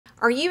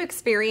Are you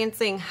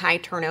experiencing high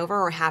turnover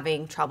or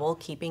having trouble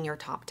keeping your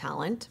top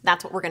talent?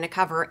 That's what we're going to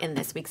cover in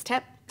this week's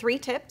tip. 3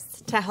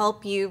 tips to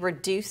help you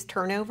reduce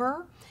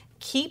turnover,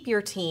 keep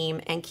your team,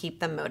 and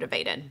keep them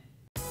motivated.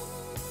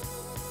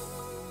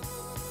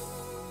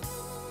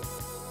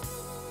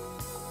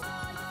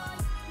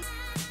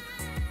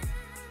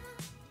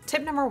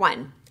 Tip number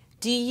 1,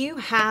 do you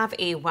have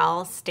a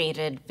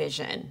well-stated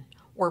vision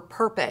or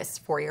purpose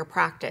for your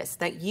practice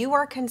that you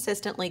are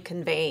consistently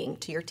conveying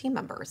to your team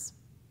members?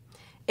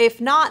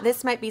 If not,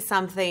 this might be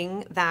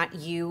something that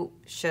you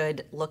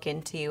should look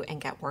into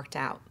and get worked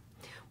out.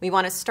 We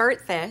want to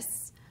start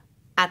this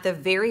at the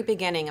very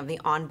beginning of the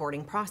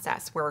onboarding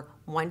process, where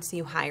once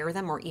you hire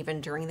them or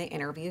even during the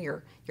interview,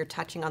 you're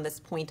touching on this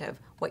point of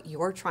what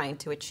you're trying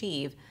to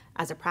achieve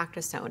as a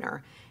practice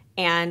owner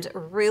and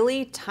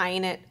really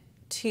tying it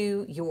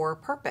to your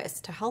purpose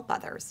to help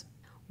others.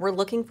 We're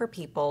looking for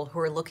people who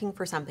are looking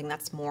for something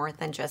that's more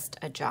than just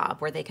a job,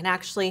 where they can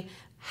actually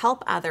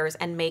help others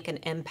and make an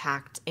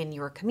impact in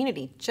your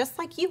community, just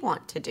like you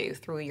want to do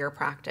through your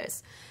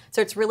practice.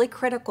 So it's really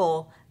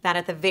critical that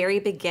at the very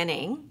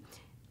beginning,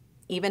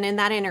 even in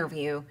that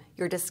interview,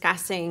 you're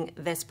discussing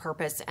this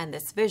purpose and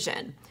this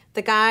vision.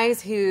 The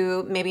guys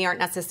who maybe aren't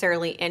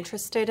necessarily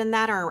interested in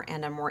that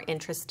and are more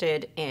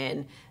interested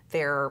in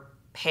their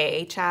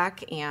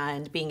paycheck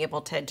and being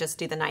able to just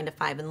do the 9 to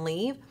 5 and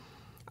leave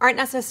aren't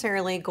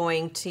necessarily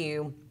going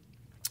to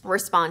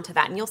respond to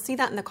that. And you'll see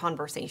that in the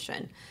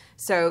conversation.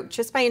 So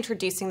just by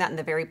introducing that in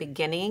the very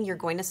beginning, you're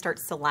going to start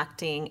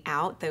selecting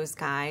out those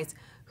guys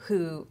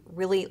who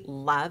really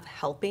love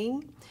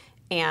helping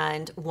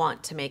and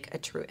want to make a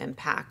true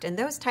impact. And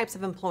those types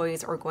of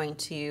employees are going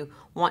to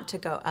want to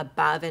go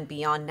above and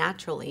beyond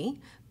naturally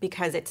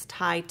because it's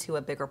tied to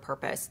a bigger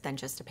purpose than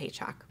just a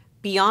paycheck.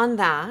 Beyond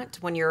that,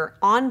 when you're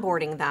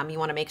onboarding them, you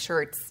want to make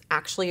sure it's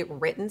actually a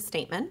written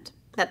statement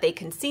that they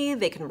can see,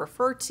 they can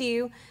refer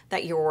to,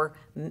 that you're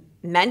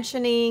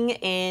mentioning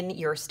in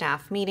your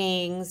staff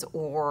meetings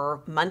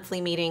or monthly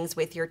meetings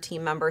with your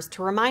team members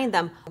to remind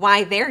them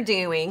why they're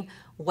doing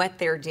what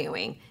they're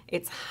doing.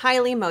 It's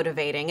highly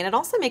motivating, and it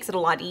also makes it a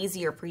lot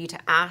easier for you to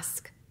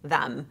ask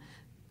them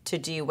to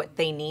do what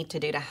they need to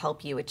do to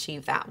help you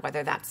achieve that,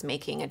 whether that's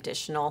making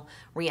additional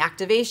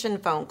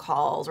reactivation phone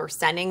calls or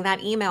sending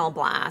that email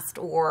blast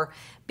or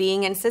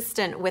being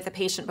insistent with a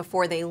patient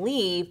before they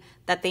leave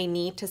that they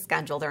need to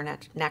schedule their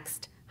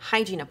next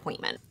hygiene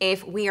appointment.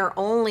 If we are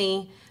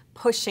only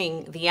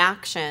pushing the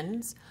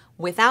actions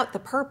without the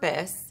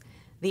purpose,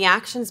 the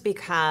actions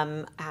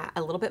become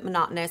a little bit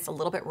monotonous, a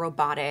little bit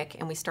robotic,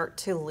 and we start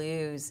to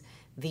lose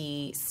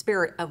the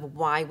spirit of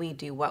why we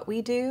do what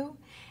we do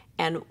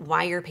and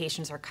why your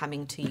patients are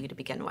coming to you to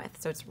begin with.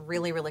 So it's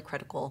really, really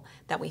critical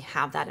that we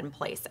have that in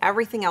place.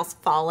 Everything else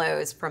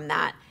follows from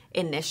that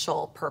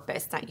initial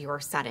purpose that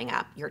you're setting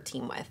up your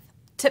team with.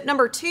 Tip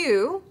number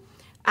 2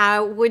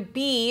 would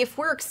be, if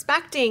we're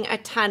expecting a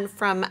ton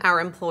from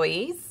our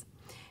employees,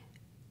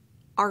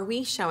 are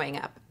we showing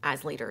up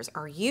as leaders?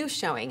 Are you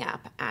showing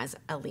up as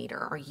a leader?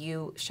 Are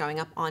you showing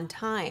up on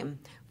time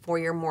for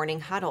your morning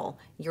huddle?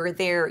 You're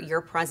there,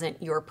 you're present,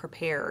 you're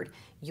prepared.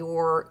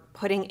 You're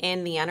putting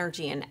in the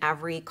energy in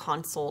every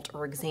consult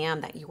or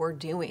exam that you're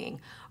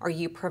doing. Are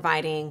you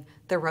providing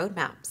the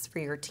roadmaps for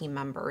your team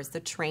members,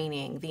 the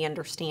training, the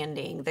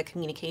understanding, the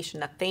communication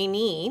that they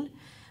need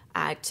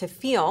to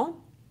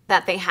feel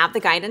that they have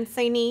the guidance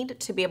they need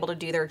to be able to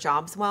do their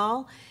jobs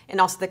well, and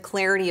also the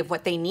clarity of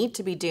what they need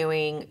to be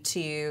doing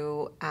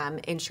to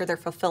ensure they're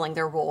fulfilling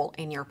their role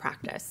in your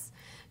practice.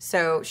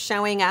 So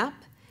showing up,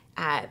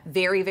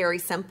 very, very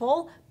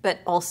simple, but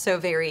also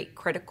very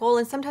critical.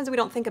 And sometimes we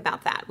don't think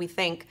about that. We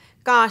think,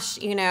 gosh,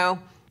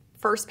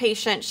 first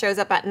patient shows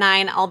up at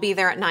 9, I'll be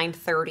there at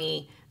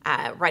 9:30,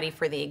 ready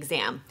for the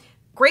exam.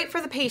 Great for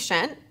the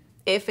patient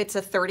if it's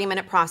a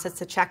 30-minute process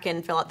to check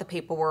in, fill out the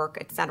paperwork,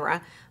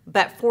 etc.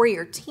 But for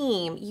your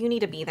team, you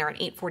need to be there at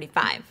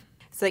 8:45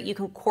 so that you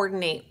can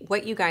coordinate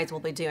what you guys will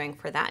be doing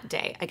for that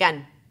day.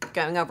 Again,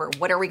 going over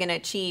what are we going to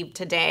achieve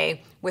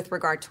today with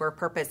regard to our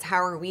purpose?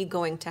 How are we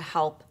going to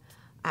help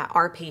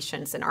our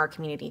patients in our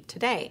community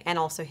today and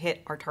also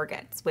hit our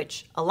targets,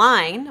 which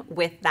align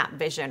with that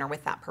vision or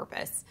with that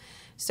purpose.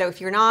 So if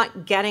you're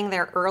not getting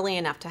there early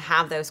enough to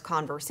have those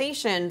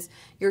conversations,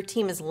 your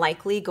team is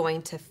likely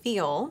going to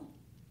feel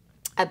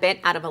a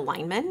bit out of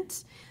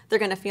alignment. They're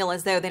going to feel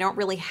as though they don't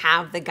really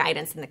have the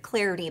guidance and the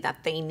clarity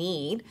that they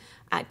need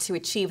to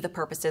achieve the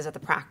purposes of the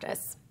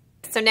practice.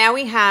 So now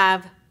we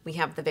have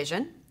the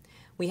vision.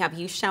 We have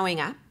you showing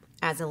up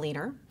as a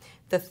leader.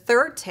 The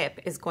third tip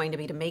is going to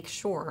be to make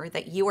sure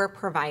that you are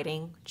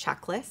providing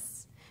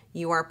checklists,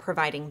 you are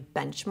providing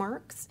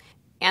benchmarks,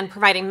 and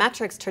providing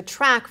metrics to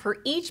track for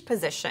each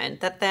position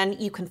that then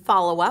you can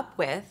follow up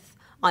with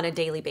on a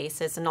daily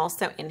basis and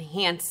also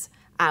enhance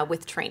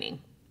with training.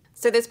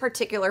 So this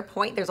particular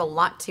point, there's a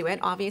lot to it,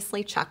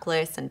 obviously,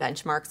 checklists and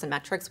benchmarks and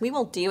metrics. We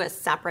will do a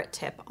separate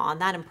tip on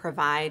that and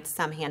provide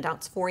some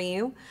handouts for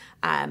you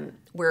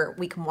where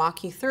we can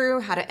walk you through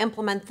how to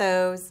implement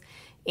those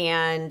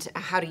and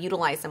how to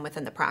utilize them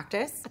within the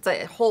practice. It's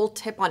a whole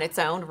tip on its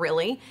own,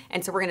 really.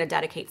 And so we're going to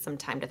dedicate some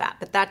time to that.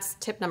 But that's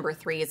tip number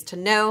 3, is to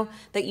know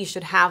that you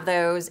should have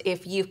those.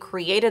 If you've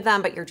created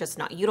them, but you're just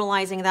not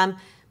utilizing them,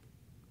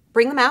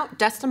 bring them out,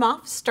 dust them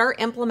off,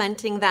 start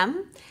implementing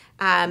them.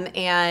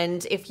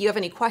 And if you have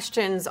any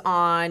questions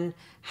on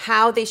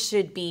how they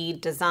should be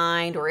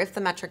designed or if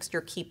the metrics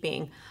you're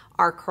keeping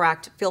are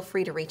correct, feel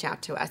free to reach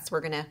out to us. We're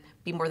going to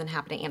be more than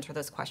happy to answer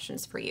those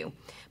questions for you.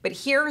 But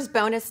here's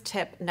bonus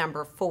tip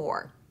number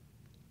 4.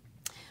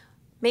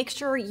 Make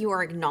sure you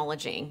are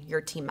acknowledging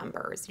your team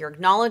members. You're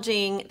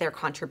acknowledging their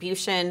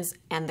contributions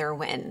and their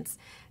wins.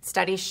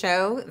 Studies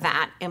show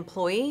that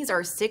employees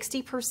are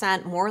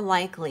 60% more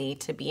likely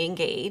to be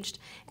engaged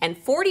and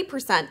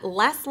 40%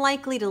 less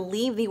likely to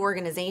leave the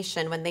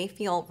organization when they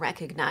feel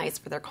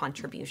recognized for their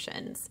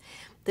contributions.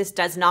 This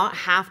does not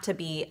have to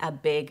be a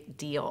big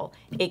deal.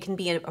 It can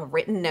be a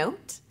written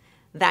note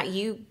that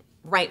you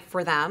write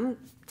for them,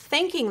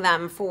 thanking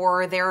them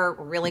for their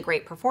really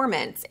great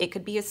performance. It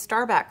could be a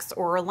Starbucks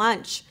or a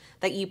lunch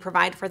that you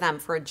provide for them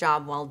for a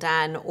job well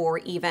done, or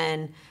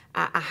even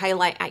a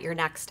highlight at your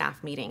next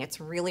staff meeting. It's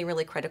really,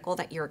 really critical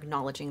that you're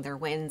acknowledging their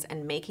wins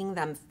and making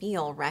them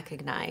feel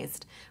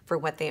recognized for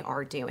what they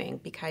are doing,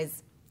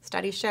 because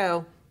studies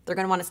show they're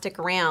going to want to stick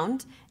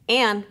around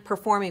and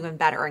perform even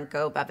better and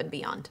go above and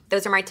beyond.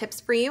 Those are my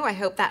tips for you. I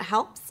hope that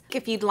helps.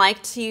 If you'd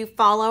like to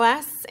follow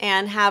us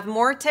and have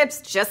more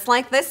tips just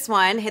like this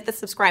one, hit the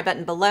subscribe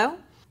button below.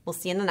 We'll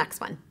see you in the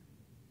next one.